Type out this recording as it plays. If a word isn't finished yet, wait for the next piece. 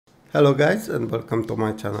Hello guys and welcome to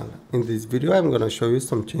my channel. In this video I'm going to show you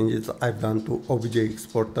some changes I've done to OBJ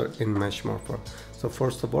exporter in Mesh Morpher. So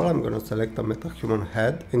first of all I'm going to select the metahuman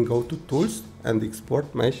head and go to tools and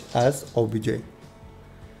export mesh as OBJ.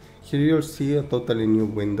 Here you'll see a totally new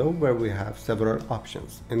window where we have several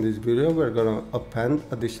options. In this video we're going to append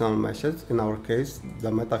additional meshes, in our case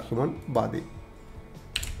the metahuman body.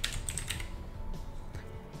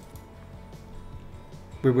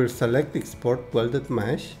 We will select export welded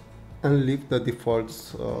mesh and leave the default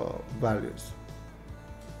values.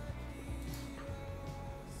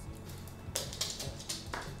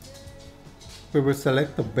 We will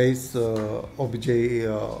select the base OBJ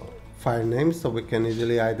file name so we can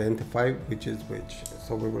easily identify which is which.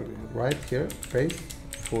 So we will write here base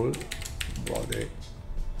full body,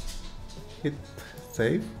 hit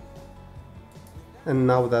save. And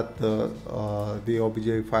now that the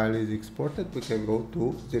OBJ file is exported, we can go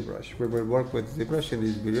to Zbrush. We will work with Zbrush in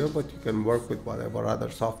this video, but you can work with whatever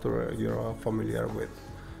other software you're familiar with.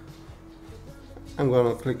 I'm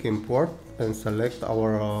going to click import and select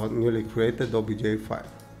our newly created OBJ file.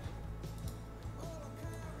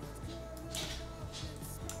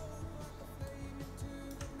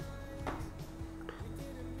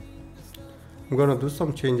 I'm going to do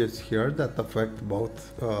some changes here that affect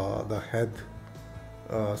both the head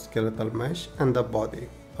skeletal mesh and the body.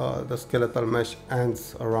 The skeletal mesh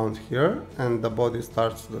ends around here and the body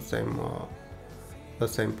starts the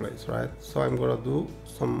same place, right? So I'm gonna do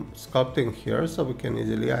some sculpting here so we can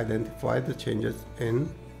easily identify the changes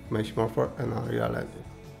in Mesh Morpher and Unreal Engine.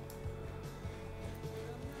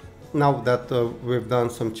 Now that we've done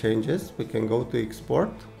some changes, we can go to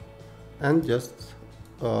export and just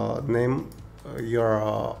name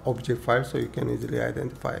your OBJ file so you can easily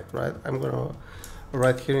identify it, right? I'm gonna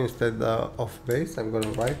right here instead of base, I'm going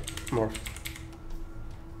to write morph.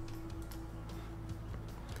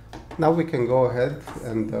 Now we can go ahead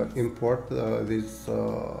and import these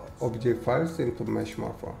OBJ files into Mesh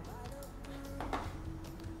Morpher.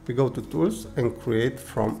 We go to tools and create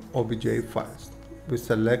from OBJ files. We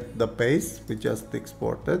select the base we just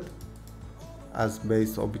exported as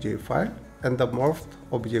base OBJ file, and the morphed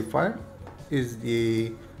OBJ file is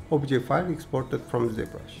the OBJ file exported from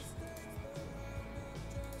Zbrush.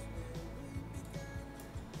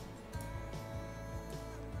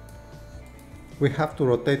 We have to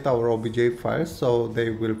rotate our OBJ files so they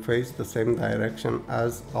will face the same direction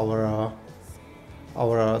as our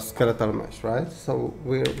skeletal mesh, right? So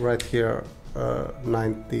we're right here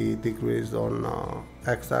 90 degrees on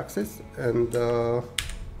x-axis and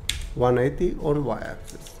 180 on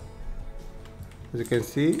y-axis. As you can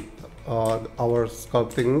see, our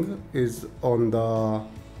sculpting is on the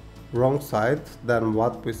wrong side than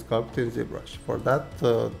what we sculpt in Zbrush. For that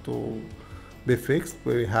to be fixed,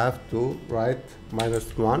 we have to write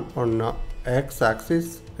 -1 on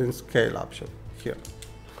x-axis in scale option here.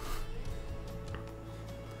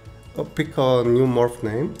 Pick a new morph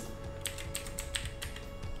name,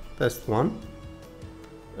 test 1.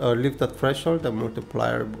 Leave the threshold and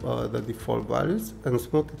multiplier the default values, and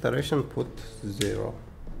smooth iteration put 0.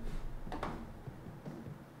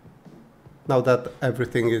 Now that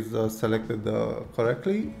everything is selected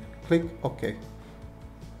correctly, click OK.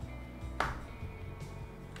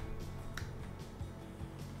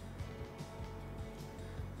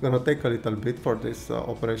 Gonna take a little bit for this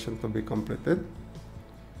operation to be completed.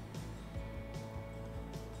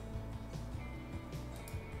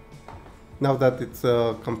 Now that it's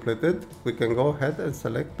completed, we can go ahead and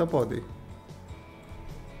select the body.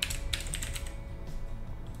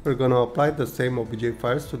 We're gonna apply the same OBJ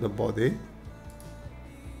files to the body.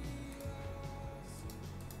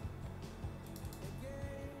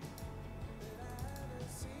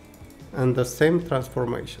 And the same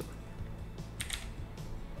transformation.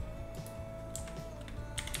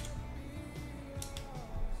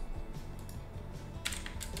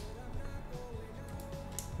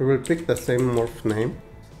 We will pick the same morph name,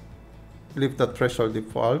 leave the threshold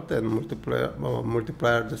default and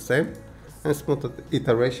multiplier the same, and smooth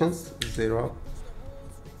iterations 0.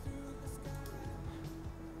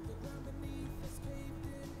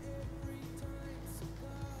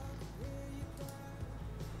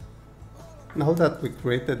 Now that we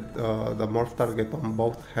created the morph target on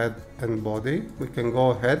both head and body, we can go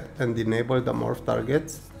ahead and enable the morph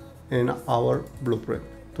targets in our blueprint.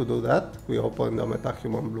 To do that, we open the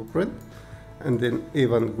metahuman blueprint and then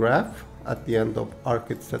event graph. At the end of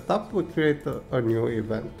ArcKit setup, we create a new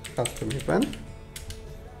event, custom event.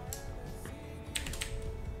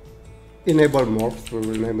 Enable morphs, we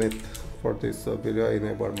will name it for this video,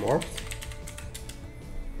 enable morphs.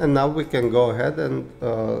 And now we can go ahead and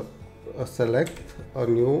select a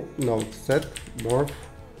new node, set morph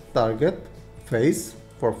target face.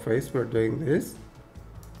 For face we're doing this.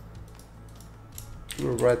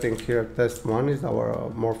 We're writing here test1 is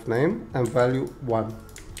our morph name and value 1.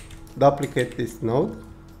 Duplicate this node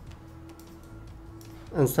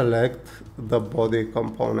and select the body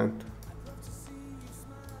component.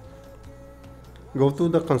 Go to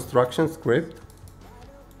the construction script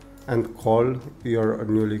and call your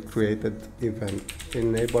newly created event.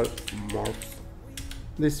 Enable morphs.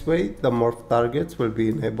 This way the morph targets will be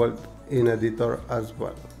enabled in editor as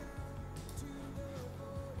well.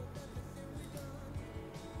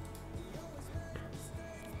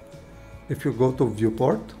 If you go to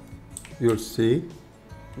viewport, you'll see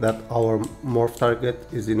that our morph target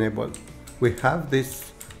is enabled. We have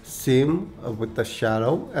this seam with the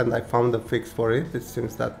shadow, and I found a fix for it. It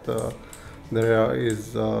seems that there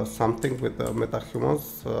is something with the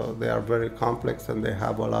metahumans. They are very complex and they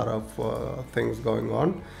have a lot of things going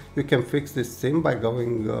on. You can fix this seam by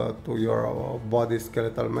going to your body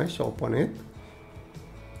skeletal mesh, open it,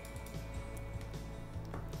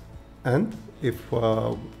 and if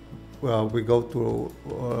we go to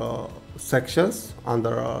sections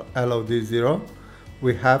under LOD0,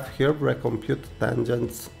 we have here recompute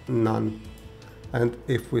tangents none, and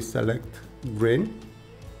if we select green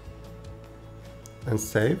and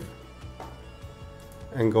save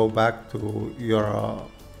and go back to your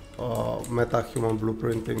metahuman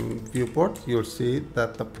blueprinting viewport, you'll see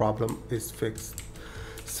that the problem is fixed.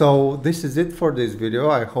 So this is it for this video.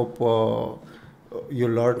 I hope you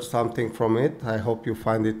learned something from it. I hope you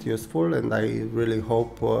find it useful, and I really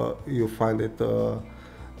hope you find it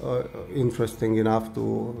interesting enough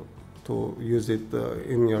to use it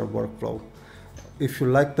in your workflow. If you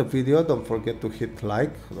like the video, don't forget to hit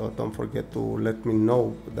like. Don't forget to let me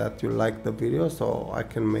know that you like the video so I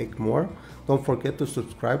can make more. Don't forget to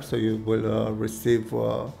subscribe so you will receive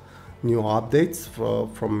new updates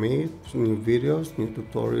from me, new videos, new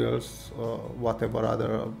tutorials, whatever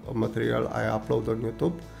other material I upload on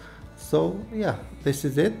YouTube. So yeah, this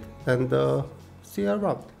is it, and see you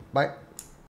around. Bye.